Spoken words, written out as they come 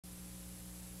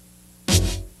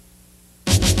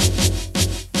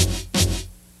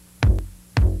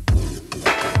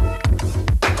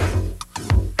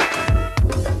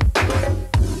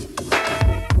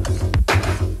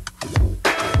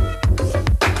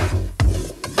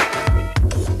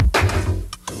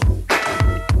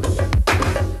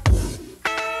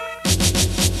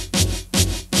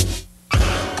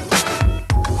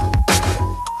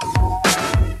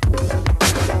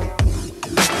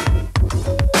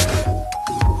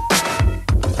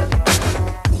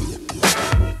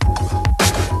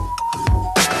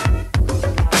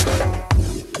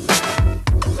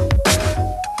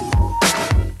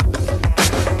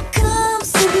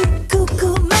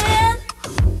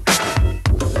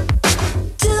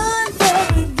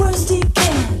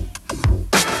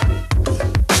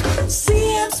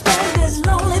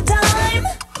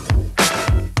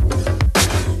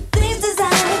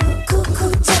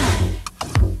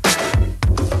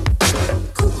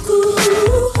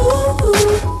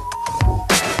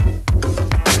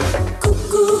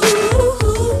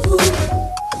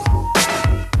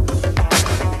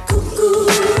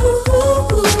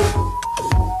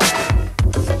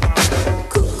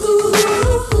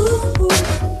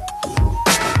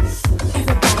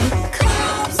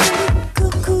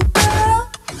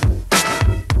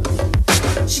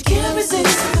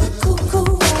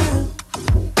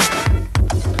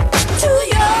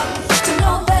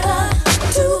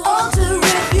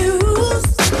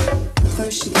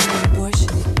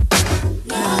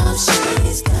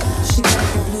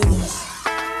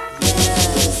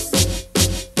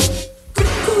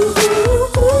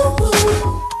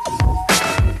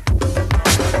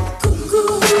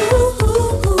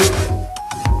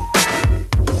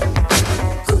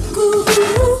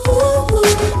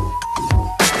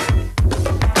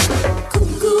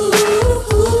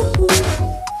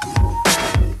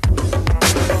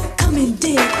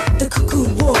dig the cuckoo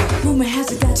war. Rumor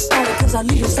has it got started cause our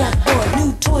leaders got bored.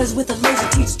 New toys with a laser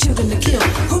teach children to kill.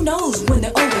 Who knows when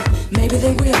they're older, maybe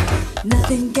they will.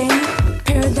 Nothing gained,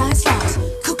 paradise lost.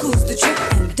 Cuckoo's the trick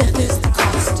and death is the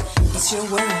cost. It's your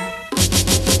world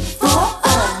for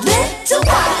a little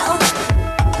while.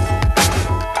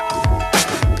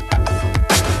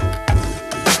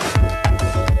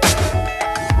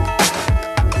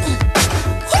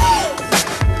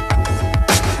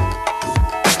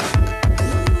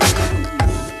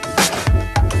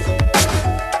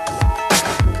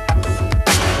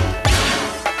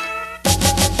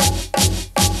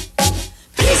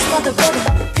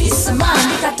 Brother, peace of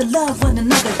mind. We got to love one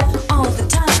another all the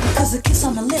time. Cause a kiss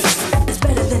on the lips